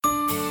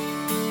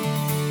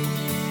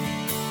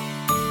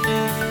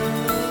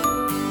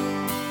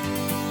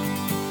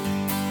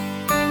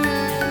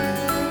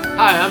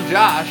Hi, I'm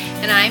Josh.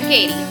 And I'm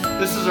Katie.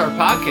 This is our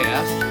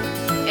podcast.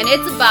 And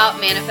it's about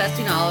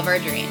manifesting all of our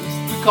dreams.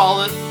 We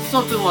call it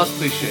Something Less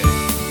Cliche.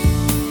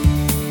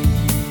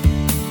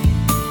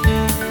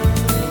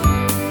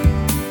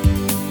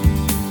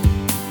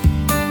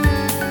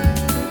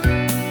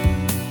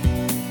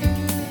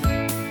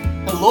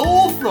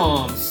 Hello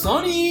from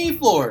sunny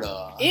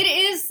Florida. It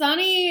is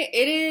sunny.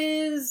 It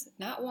is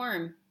not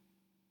warm.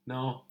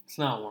 No, it's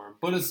not warm,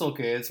 but it's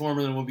okay. It's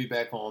warmer than we'll be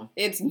back home.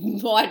 It's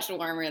much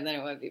warmer than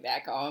it would be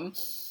back home.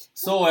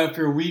 So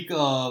after a week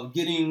of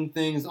getting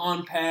things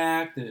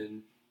unpacked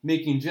and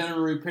making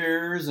general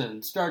repairs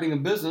and starting a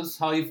business,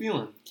 how you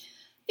feeling?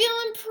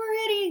 Feeling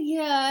pretty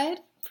good.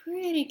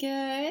 Pretty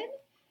good.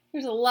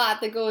 There's a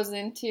lot that goes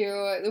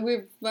into.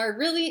 We are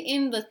really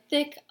in the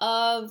thick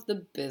of the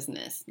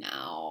business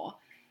now.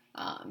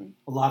 A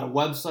lot of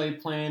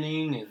website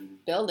planning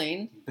and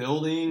Building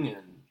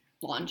and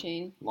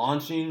launching,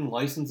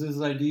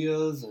 licenses,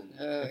 ideas, and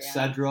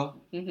etc.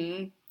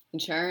 Mm-hmm.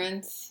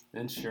 Insurance.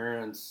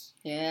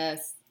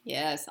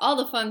 Yes. All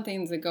the fun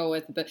things that go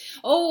with it. But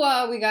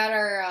we got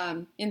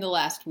our in the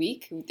last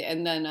week,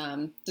 and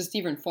then just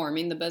even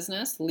forming the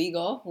business,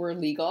 legal. We're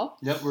legal.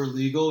 Yep, we're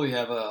legal. We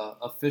have a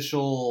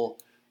official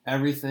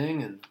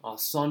everything, and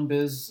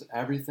Sunbiz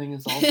everything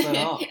is all set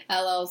up.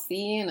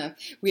 LLC, and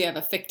we have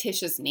a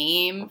fictitious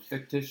name.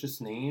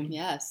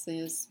 Yes,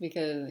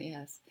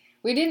 because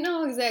we didn't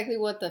know exactly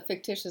what the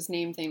fictitious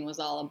name thing was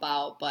all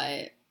about,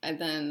 and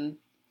then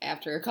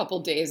after a couple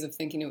days of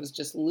thinking it was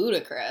just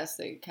ludicrous,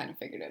 they kind of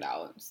figured it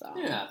out.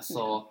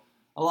 So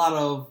a lot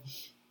of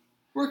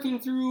working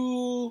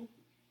through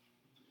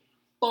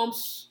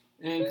bumps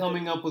and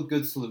coming up with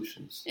good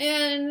solutions.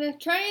 And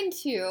trying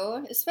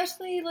to,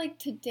 especially like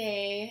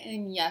today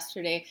and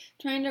yesterday,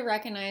 trying to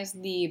recognize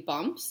the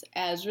bumps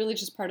as really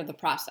just part of the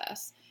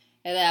process.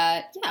 And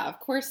that, of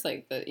course,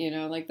 that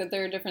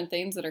there are different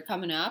things that are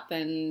coming up,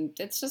 and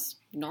it's just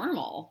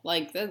normal.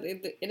 Like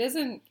it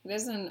isn't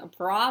a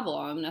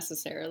problem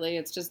necessarily.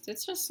 It's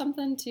just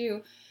something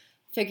to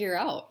figure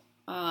out.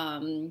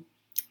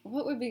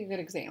 What would be a good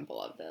example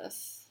of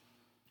this?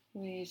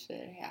 We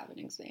should have an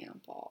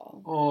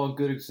example. Oh, a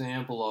good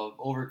example of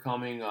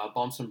overcoming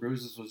bumps and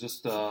bruises was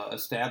just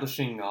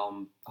establishing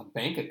a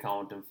bank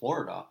account in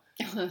Florida.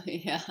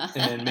 Yeah.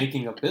 And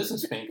making a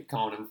business bank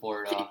account in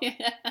Florida.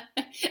 Yeah.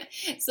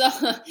 So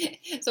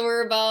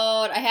we're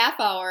about a half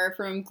hour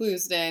from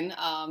Clewiston,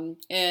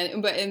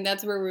 and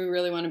that's where we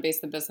really want to base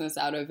the business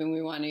out of, and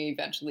we want to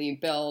eventually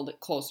build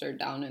closer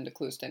down into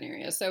Clewiston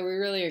area. So we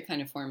really are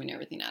kind of forming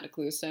everything out of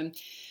Clewiston.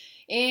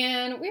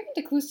 And we went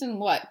to Clewiston,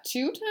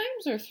 2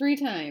 times or 3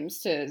 times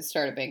to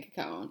start a bank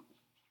account?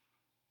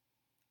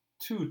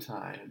 2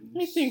 times.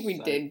 I think we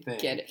did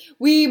get it.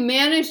 We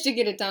managed to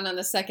get it done on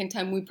the second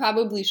time. We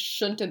probably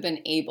shouldn't have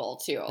been able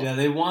to. Yeah,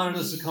 they wanted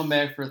us to come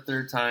back for a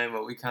third time,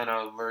 but we kind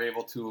of were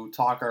able to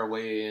talk our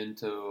way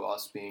into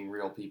us being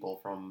real people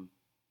from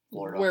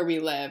Florida. Where we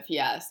live,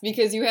 yes.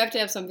 Because you have to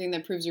have something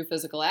that proves your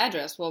physical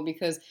address. Well,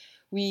 because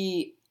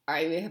we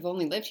have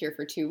only lived here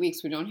for 2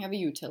 weeks. We don't have a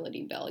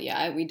utility bill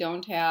yet. We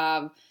don't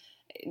have...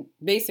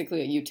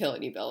 Basically, a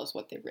utility bill is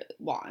what they really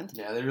want.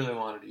 Yeah, they really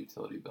wanted a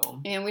utility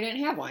bill. And we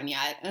didn't have one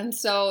yet. And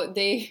so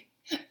we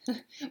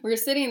were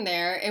sitting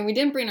there, and we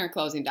didn't bring our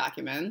closing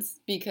documents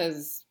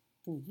because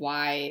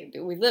why?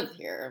 We live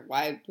here.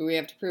 Why do we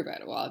have to prove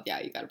it? Well, yeah,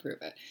 you got to prove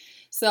it.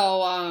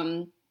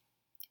 So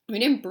we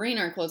didn't bring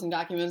our closing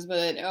documents,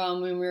 but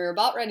when we were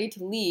about ready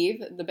to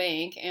leave the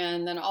bank,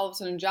 and then all of a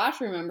sudden Josh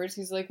remembers,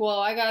 he's like, well,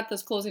 I got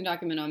this closing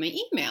document on my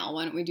email.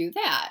 Why don't we do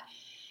that?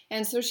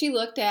 And so she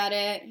looked at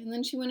it, and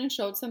then she went and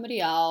showed somebody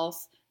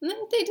else. And then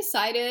they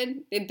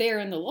decided they're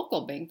in the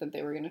local bank that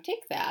they were going to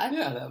take that.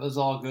 Yeah, that was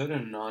all good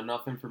and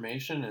enough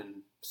information and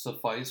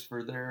suffice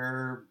for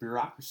their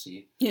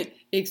bureaucracy.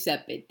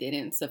 Except it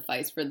didn't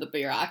suffice for the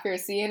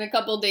bureaucracy. And a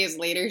couple days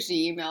later,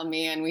 she emailed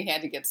me, and we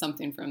had to get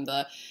something from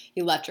the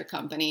electric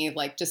company,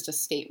 like just a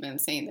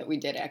statement saying that we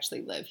did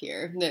actually live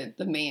here.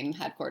 The main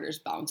headquarters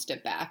bounced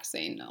it back,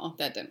 saying no,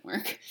 that didn't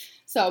work.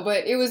 So,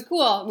 but it was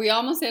cool. We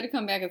almost had to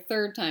come back a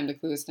third time to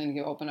Clewiston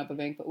to open up a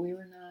bank, but we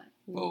were not.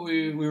 Well,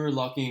 we were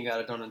lucky and got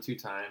it done in 2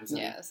 times. And,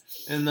 yes.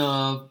 And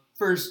the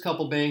first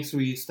couple banks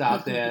we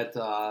stopped at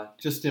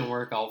just didn't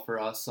work out for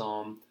us.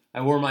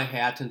 I wore my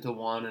hat into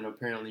one, and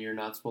apparently you're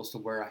not supposed to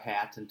wear a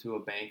hat into a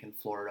bank in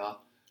Florida,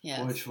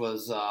 yes. Which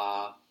was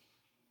odd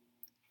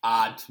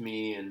to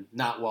me and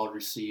not well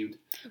received.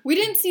 We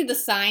didn't see the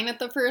sign at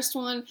the first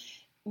one.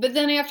 But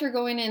then after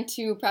going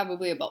into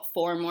probably about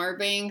 4 more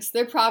banks,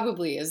 there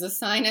probably is a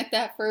sign at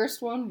that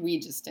first one. We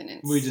just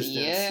didn't see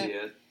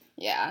it.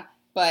 Yeah.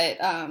 But,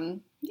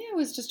 it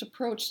was just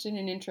approached in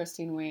an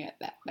interesting way at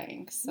that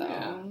bank.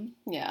 So,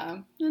 yeah.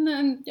 And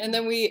then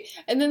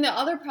the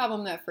other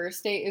problem that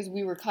first day is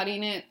we were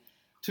cutting it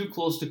too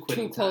close to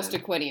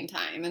quitting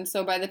time. And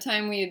so by the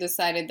time we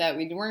decided that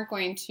we weren't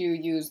going to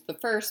use the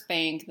first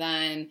bank,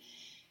 then,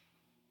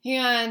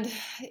 and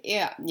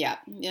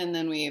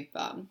then we,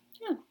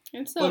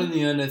 And so, but in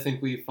the end, I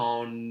think we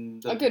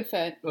found a good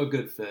fit.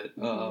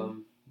 Mm-hmm.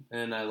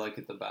 and I like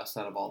it the best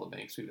out of all the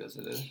banks we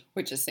visited.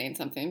 Which is saying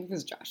something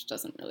because Josh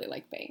doesn't really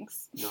like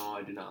banks. No,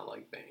 I do not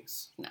like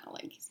banks.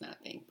 He's not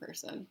a bank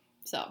person.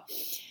 So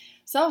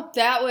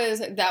that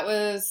was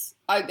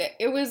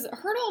it was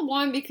hurdle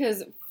one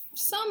because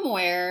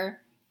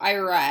somewhere I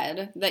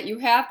read that you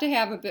have to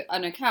have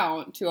an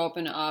account to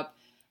open up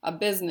a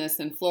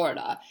business in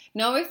Florida.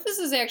 Now, if this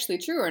is actually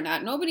true or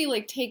not,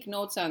 nobody take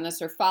notes on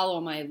this or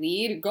follow my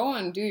lead. Go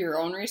and do your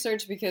own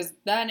research because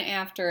then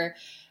after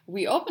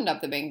we opened up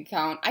the bank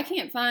account, I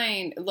can't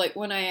find,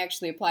 when I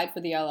actually applied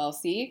for the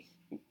LLC,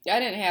 I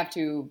didn't have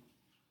to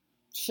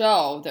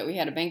show that we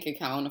had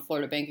a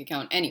Florida bank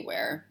account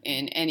anywhere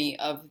in any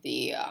of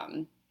the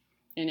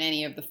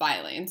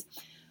filings.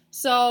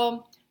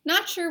 So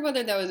not sure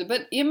whether that was,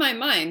 but in my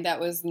mind, that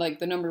was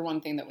the number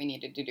one thing that we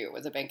needed to do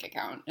was a bank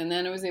account. And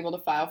then I was able to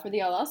file for the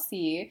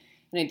LLC,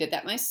 and I did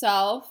that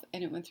myself,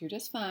 and it went through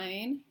just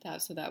fine.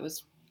 So that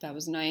was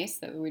nice.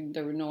 There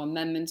were no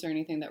amendments or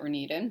anything that were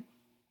needed.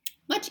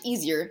 Much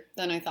easier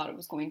than I thought it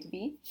was going to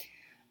be.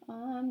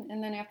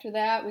 And then after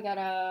that, we got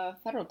a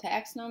federal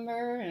tax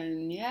number,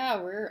 and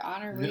we're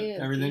on our way.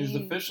 Everything's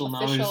official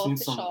now. We just need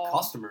some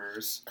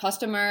customers.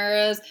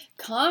 Customers,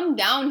 come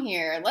down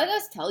here. Let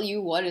us tell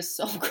you what is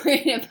so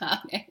great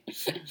about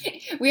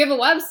it. We have a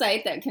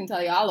website that can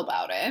tell you all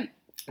about it.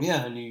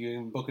 Yeah, and you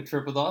can book a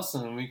trip with us,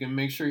 and we can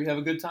make sure you have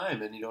a good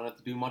time, and you don't have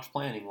to do much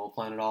planning. We'll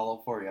plan it all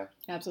out for you.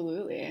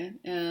 Absolutely.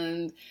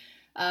 And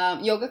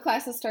yoga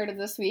classes started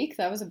this week.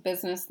 That was a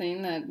business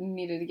thing that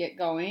needed to get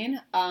going.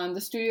 The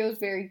studio is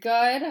very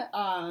good.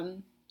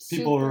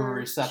 People were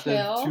receptive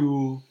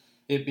to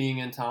it being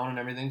in town and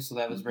everything, so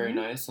that was very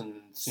nice and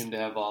seemed to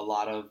have a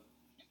lot of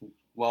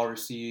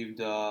well-received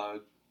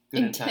good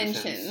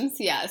intentions.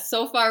 Yeah,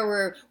 so far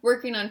we're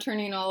working on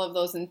turning all of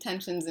those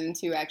intentions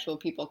into actual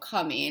people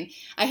coming.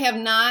 I have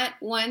not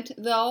went,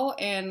 though,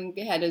 and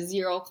had a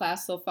 0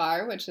 class so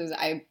far, which is,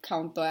 I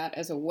count that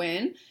as a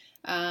win.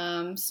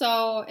 And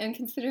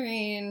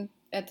considering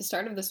at the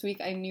start of this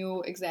week, I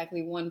knew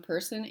exactly one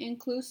person in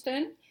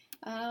Clewiston,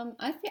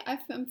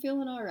 I'm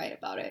feeling all right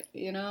about it.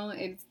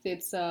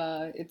 It's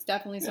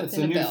definitely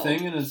something to build. It's a new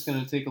thing, and it's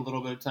going to take a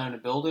little bit of time to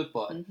build it,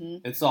 but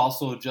it's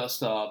also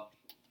just a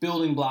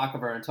building block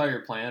of our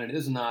entire plan. It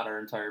is not our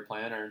entire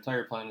plan. Our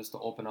entire plan is to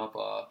open up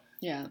a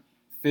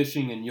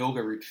fishing and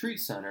yoga retreat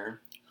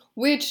center.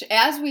 Which,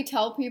 as we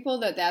tell people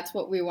that that's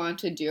what we want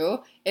to do,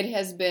 it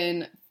has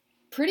been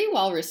pretty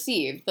well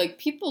received.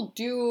 People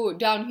do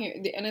down here,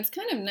 and it's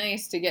kind of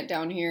nice to get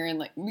down here,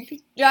 and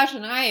Josh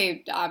and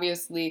I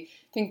obviously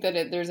think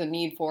that there's a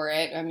need for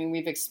it. I mean,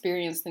 we've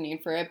experienced the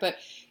need for it, but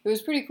it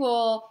was pretty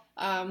cool.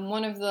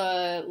 One of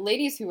the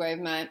ladies who I've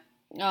met,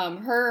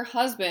 her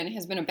husband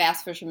has been a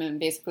bass fisherman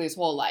basically his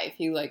whole life.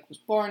 He was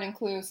born in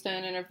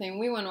Clewiston and everything.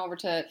 We went over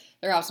to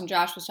their house, and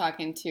Josh was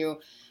talking to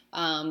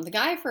the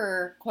guy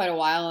for quite a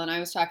while, and I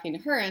was talking to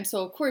her, and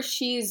so of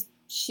course in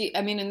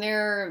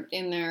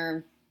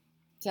their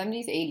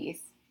 70s, 80s.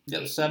 Yeah,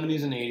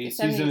 70s and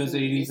 80s. He's in his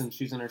 80s and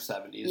she's in her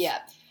 70s. Yeah.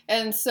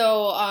 And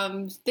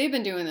so they've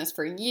been doing this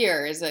for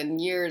years and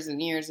years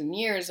and years and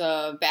years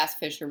of bass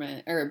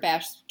fishermen or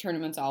bass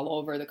tournaments all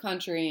over the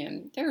country,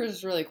 and they were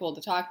just really cool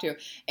to talk to.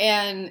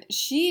 And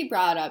she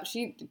brought up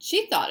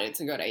she thought it's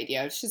a good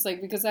idea. She's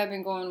like, because I've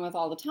been going with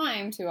all the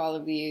time to all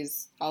of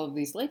these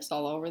lakes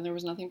all over, and there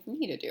was nothing for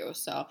me to do.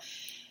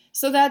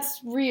 So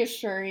that's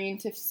reassuring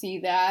to see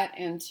that,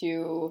 and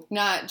to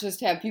not just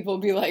have people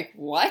be like,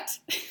 what?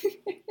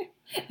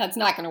 That's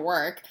not going to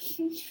work.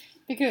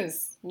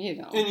 Because,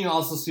 And you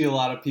also see a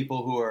lot of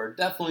people who are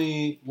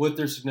definitely with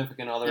their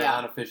significant other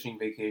on a fishing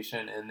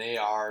vacation, and they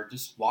are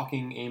just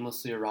walking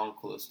aimlessly around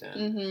Clewiston.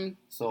 Mm-hmm.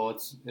 So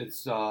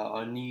it's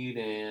a need,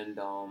 and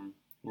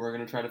we're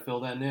going to try to fill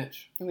that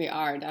niche. We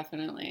are,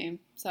 definitely.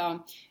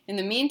 So, in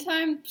the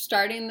meantime,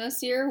 starting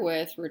this year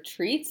with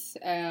retreats,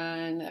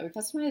 and we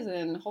customize,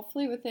 and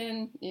hopefully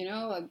within,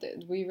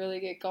 we really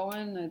get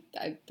going.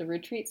 The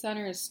retreat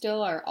center is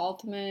still our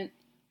ultimate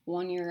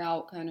 1 year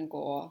out kind of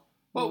goal.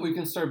 But we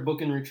can start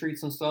booking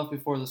retreats and stuff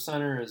before the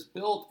center is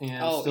built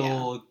and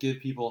still give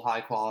people high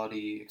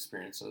quality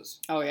experiences.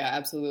 Oh, yeah,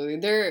 absolutely.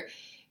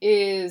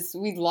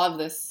 We love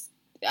this.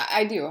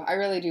 I do. I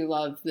really do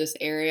love this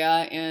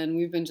area, and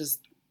we've been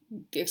just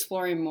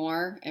exploring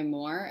more and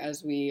more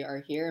as we are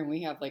here, and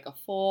we have a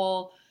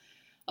full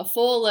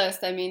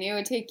list. I mean, it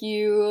would take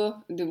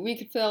we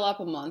could fill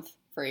up a month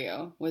for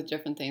you with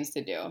different things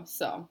to do.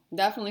 So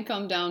definitely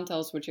come down,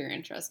 tell us what you're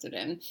interested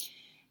in.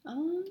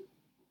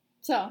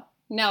 So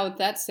now with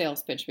that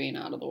sales pitch being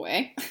out of the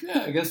way.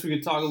 Yeah, I guess we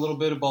could talk a little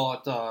bit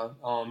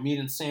about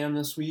meeting Sam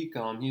this week.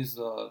 He's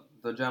the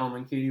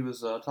gentleman Katie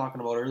was talking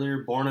about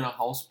earlier, born in a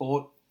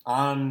houseboat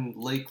on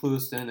Lake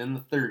Clewiston in the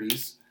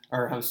 30s.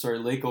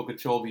 Lake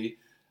Okeechobee,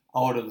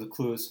 out of the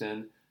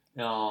Clewiston.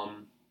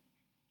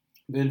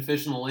 Been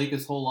fishing the lake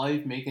his whole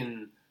life,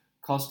 making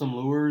custom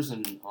lures,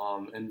 and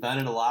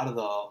invented a lot of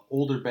the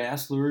older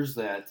bass lures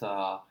that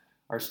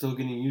are still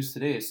getting used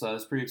today. So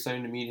that's pretty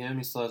exciting to meet him.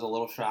 He still has a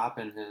little shop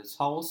in his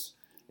house,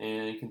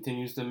 and he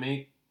continues to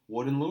make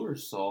wooden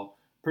lures. So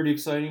pretty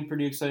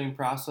exciting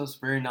process.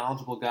 Very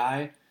knowledgeable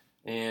guy.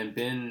 and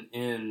been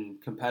in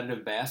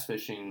competitive bass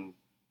fishing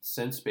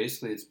since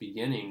basically its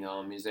beginning.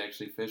 He's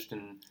actually fished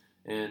in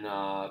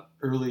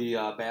early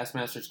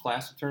Bassmasters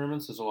Classic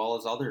tournaments as well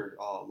as other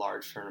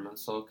large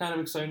tournaments. So kind of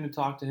exciting to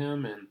talk to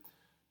him, and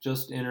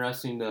just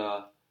interesting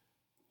to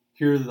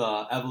hear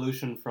the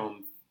evolution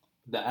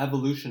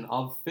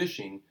of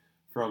fishing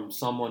from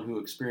someone who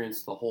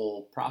experienced the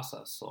whole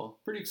process. So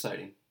pretty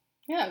exciting.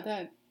 Yeah,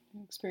 that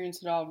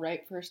experienced it all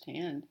right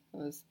firsthand. It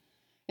was,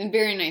 and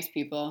very nice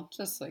people,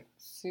 just like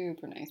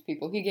super nice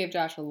people. He gave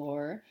Josh a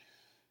lure.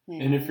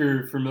 And if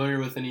you're familiar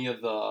with any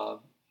of the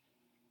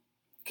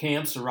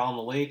camps around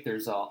the lake,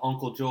 there's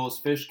Uncle Joe's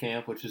Fish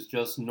Camp, which is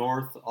just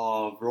north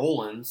of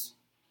Rollins,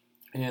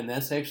 and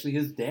that's actually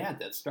his dad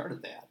that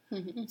started that.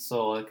 Mm-hmm.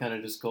 So it kind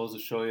of just goes to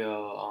show you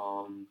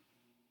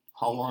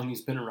how long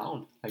he's been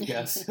around, I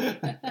guess.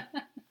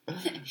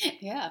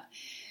 Yeah.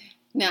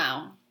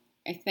 Now,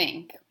 I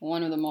think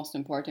one of the most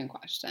important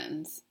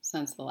questions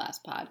since the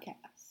last podcast.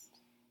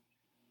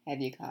 Have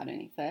you caught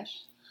any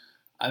fish?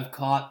 I've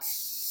caught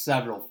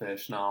several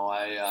fish now.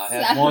 I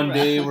had one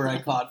day where I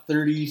caught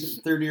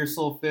 30 or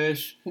so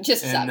fish.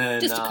 Just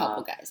a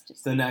couple guys.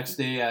 The next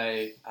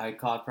day I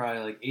caught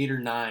probably like 8 or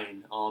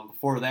 9.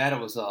 Before that it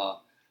was a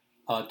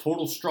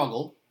total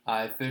struggle.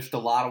 I fished a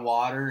lot of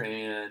water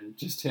and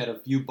just had a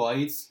few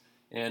bites.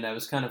 And I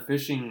was kind of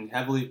fishing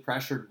heavily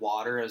pressured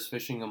water. I was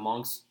fishing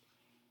amongst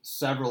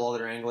several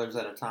other anglers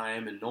at a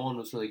time, and no one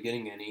was really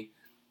getting any.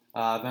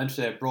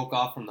 Eventually I broke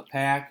off from the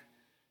pack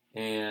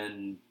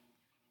and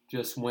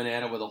just went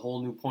at it with a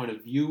whole new point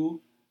of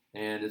view,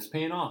 and it's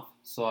paying off.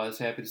 So I was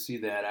happy to see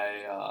that.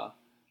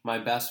 My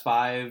best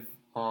 5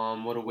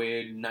 would have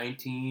weighed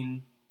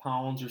 19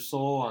 pounds or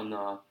so on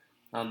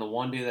the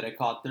one day that I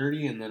caught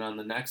 30, and then on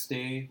the next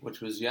day, which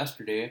was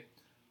yesterday,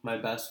 my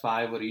best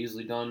 5 would have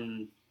easily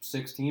done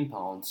 16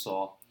 pounds.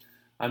 So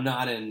I'm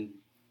not in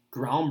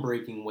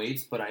groundbreaking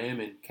weights, but I am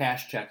in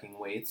cash checking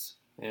weights,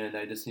 and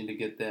I just need to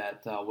get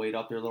that weight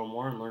up there a little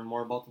more and learn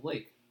more about the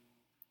lake.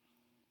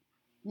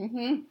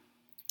 Mm-hmm.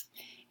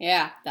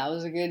 Yeah, that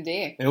was a good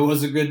day. It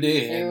was a good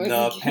day, and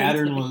the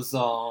pattern was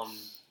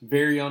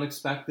very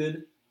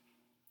unexpected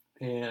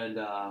and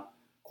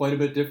quite a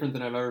bit different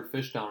than I've ever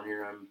fished down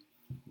here. I'm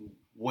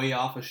way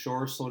off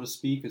ashore, so to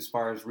speak, as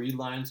far as reed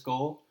lines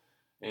go,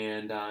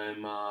 and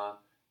I'm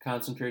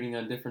concentrating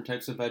on different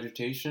types of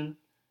vegetation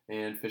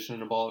and fishing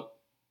in about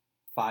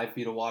 5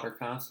 feet of water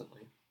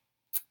constantly.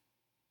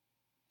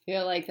 I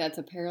feel like that's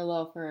a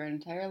parallel for our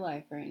entire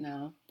life right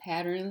now.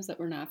 Patterns that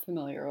we're not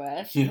familiar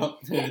with. Yep,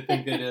 I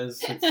think it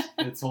is.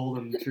 It's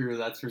holding true,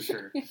 that's for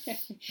sure.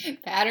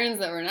 Patterns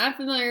that we're not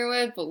familiar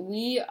with, but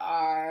we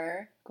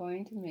are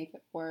going to make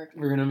it work.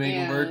 We're going to make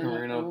it work, and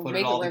we're going to put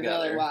it all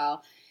together. Really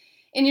well.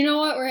 And you know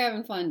what? We're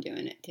having fun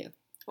doing it, too.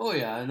 Oh,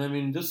 yeah. And I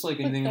mean, just like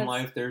anything in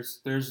life,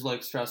 there's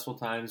like stressful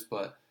times,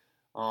 but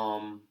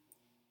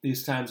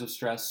these times of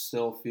stress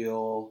still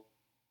feel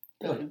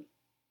good.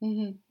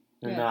 Mm-hmm.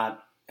 They're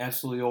not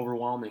absolutely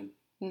overwhelming.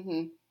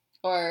 Mm-hmm.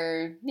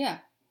 Or, yeah,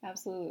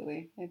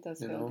 absolutely. It does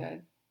feel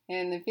good.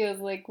 And it feels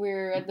like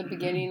we're at the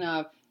beginning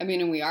of,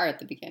 and we are at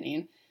the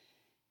beginning,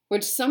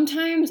 which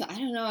sometimes, I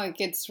don't know, it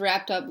gets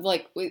wrapped up,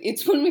 like,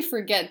 it's when we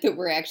forget that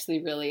we're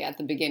actually really at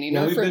the beginning.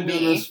 Yeah, we've been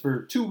doing this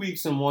for 2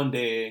 weeks and 1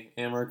 day,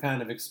 and we're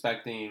kind of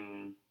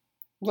expecting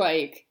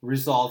like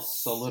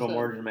results a little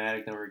more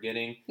dramatic than we're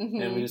getting,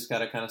 and we just got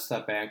to kind of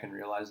step back and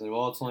realize that,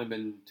 well, it's only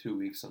been 2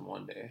 weeks and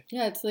 1 day.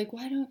 Yeah, it's like,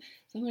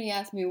 somebody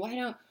asked me, do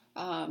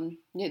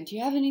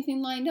you have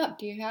anything lined up?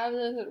 Do you have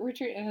the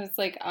retreat? And it's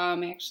like,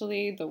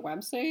 actually, the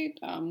website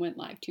went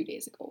live 2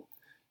 days ago.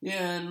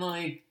 Yeah, and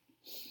like,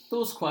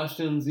 those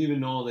questions,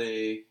 even though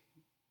they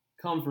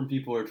come from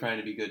people who are trying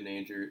to be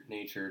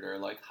good-natured, are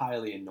like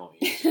highly annoying.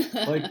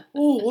 Like,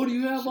 oh, what do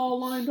you have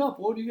all lined up?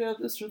 What do you have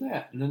this or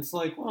that? And it's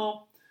like,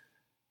 well,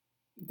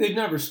 they've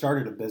never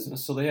started a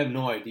business, so they have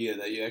no idea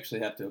that you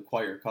actually have to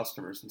acquire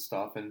customers and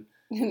stuff, and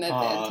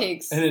that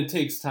it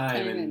takes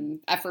time and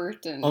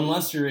effort, and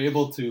unless you're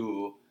able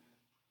to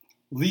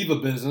leave a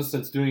business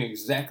that's doing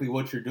exactly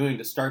what you're doing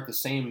to start the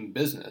same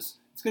business,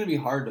 it's going to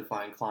be hard to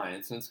find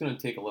clients, and it's going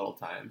to take a little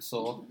time.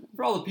 So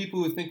for all the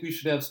people who think we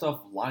should have stuff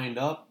lined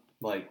up,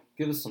 like,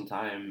 give us some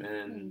time,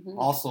 and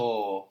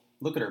also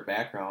look at our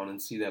background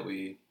and see that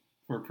we're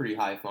pretty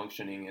high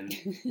functioning and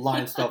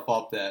line stuff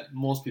up that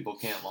most people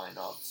can't line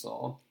up.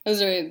 So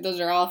those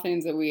are all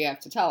things that we have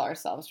to tell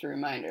ourselves to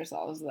remind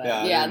ourselves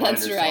that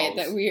that's right,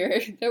 that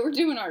we're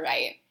doing all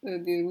right.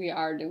 We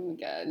are doing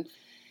good,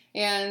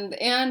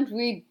 and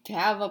we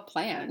have a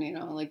plan.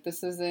 Like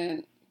this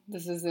isn't.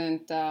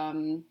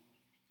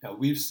 Yeah,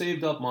 we've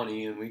saved up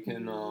money, and we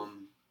can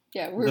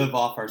live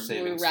off our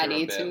savings. We're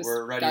ready for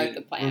a bit. Start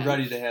the plan. We're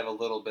ready to have a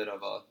little bit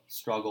of a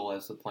struggle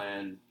as the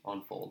plan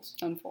unfolds.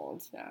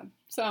 Yeah.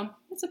 So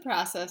it's a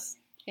process,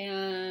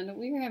 and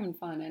we are having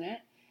fun in it.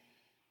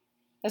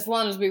 As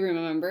long as we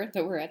remember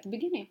that we're at the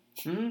beginning.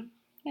 Mm-hmm.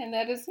 And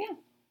that is,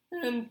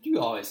 And you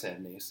always have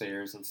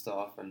naysayers and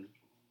stuff, and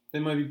they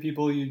might be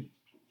people you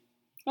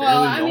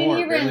Well, I mean,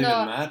 even though,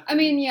 I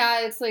mean,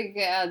 yeah, it's like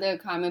the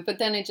comment, but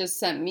then it just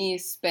sent me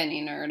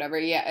spinning or whatever.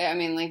 Yeah, I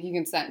mean, like, you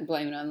can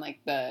blame it on, like,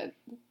 that,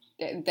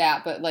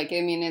 but, like,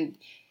 I mean,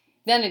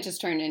 then it just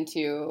turned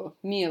into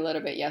me a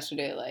little bit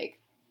yesterday, like,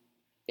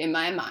 in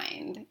my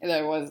mind,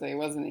 it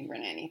wasn't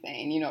even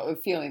anything,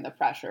 feeling the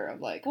pressure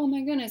of, like, oh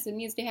my goodness, it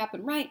needs to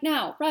happen right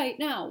now.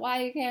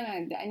 Why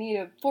can't I need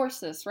to force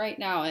this right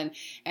now?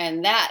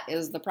 And that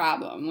is the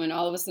problem, when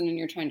all of a sudden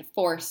you're trying to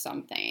force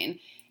something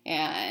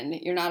and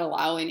you're not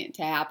allowing it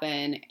to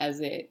happen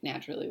as it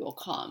naturally will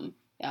come.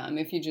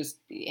 If you just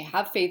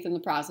have faith in the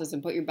process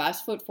and put your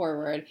best foot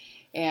forward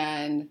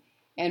and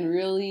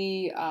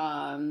really,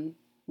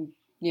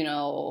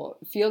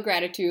 feel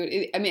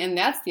gratitude. I mean, and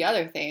that's the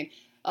other thing.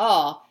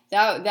 Oh,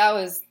 that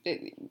was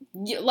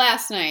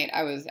last night.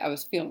 I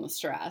was feeling the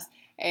stress,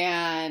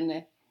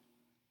 and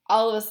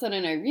all of a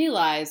sudden I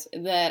realized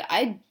that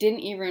I didn't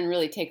even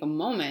really take a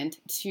moment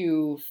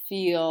to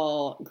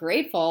feel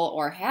grateful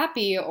or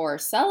happy or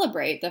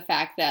celebrate the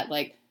fact that,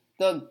 like,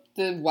 the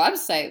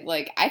website,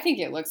 like, I think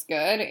it looks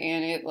good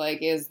and it,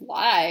 like, is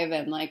live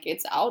and, like,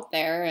 it's out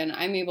there and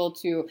I'm able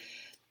to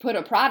put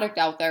a product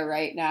out there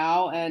right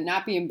now and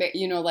not be,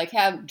 like,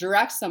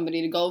 direct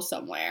somebody to go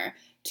somewhere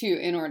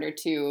in order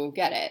to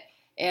get it.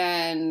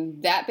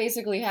 And that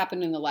basically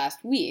happened in the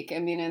last week. I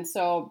mean, and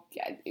so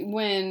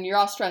when you're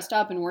all stressed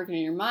up and working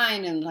in your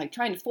mind and, like,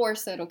 trying to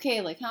force it,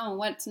 okay, like, how and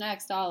what's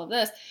next, all of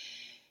this,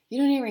 you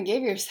don't even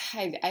give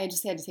I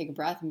just had to take a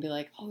breath and be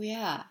like, oh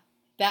yeah,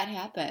 that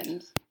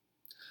happened.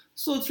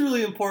 So it's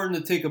really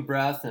important to take a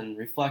breath and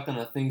reflect on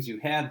the things you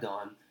have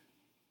done.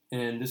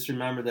 And just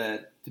remember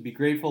that to be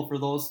grateful for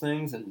those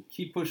things and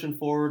keep pushing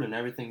forward, and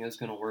everything is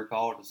going to work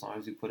out as long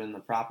as you put in the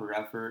proper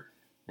effort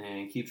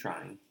and keep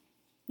trying.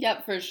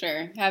 Yep, for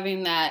sure.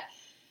 Having that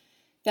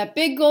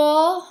big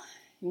goal,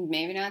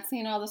 maybe not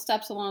seeing all the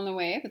steps along the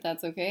way, but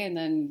that's okay. And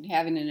then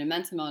having an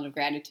immense amount of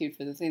gratitude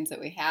for the things that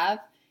we have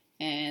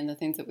and the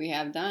things that we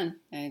have done.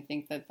 I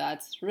think that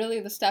that's really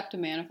the step to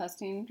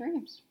manifesting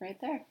dreams right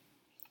there.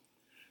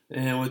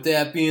 And with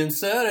that being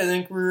said, I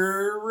think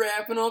we're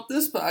wrapping up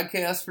this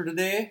podcast for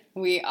today.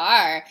 We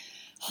are.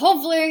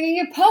 Hopefully I can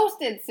get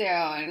posted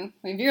soon.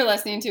 If you're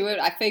listening to it,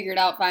 I figured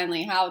out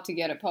finally how to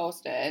get it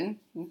posted.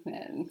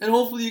 And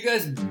hopefully you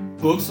guys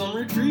book some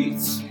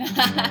retreats.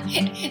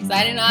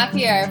 Signing off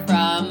here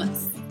from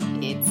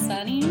It's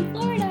Sunny in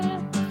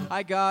Florida.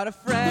 I got a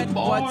friend,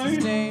 what's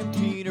his name?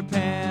 Peter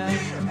Pan.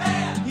 Peter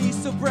Pan.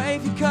 He's so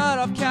brave he cut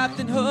off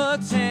Captain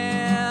Hook's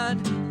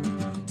hand.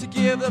 To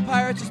give the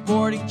pirates a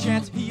sporting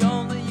chance, he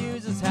only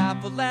uses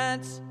half a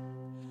lance.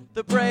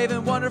 The brave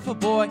and wonderful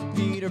boy,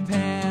 Peter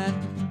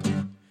Pan.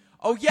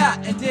 Oh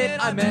yeah, and did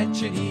I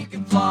mention he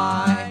can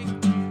fly?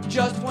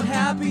 Just one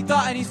happy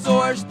thought and he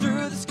soars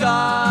through the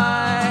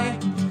sky.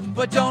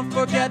 But don't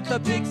forget the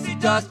pixie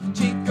dust,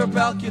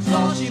 Tinkerbell gives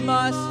all she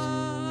must.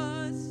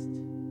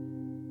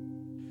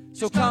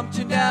 So come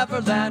to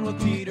Neverland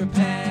with Peter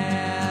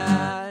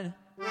Pan.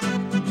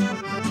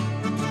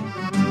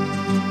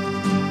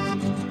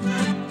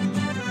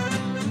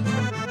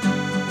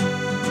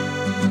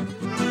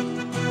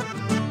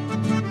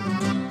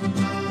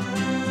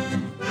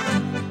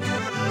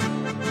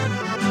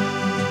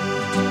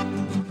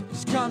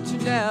 Come to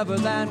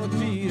Neverland with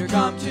Peter.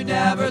 Come to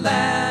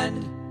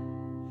Neverland.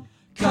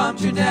 Come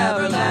to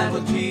Neverland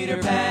with Peter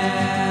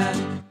Pan.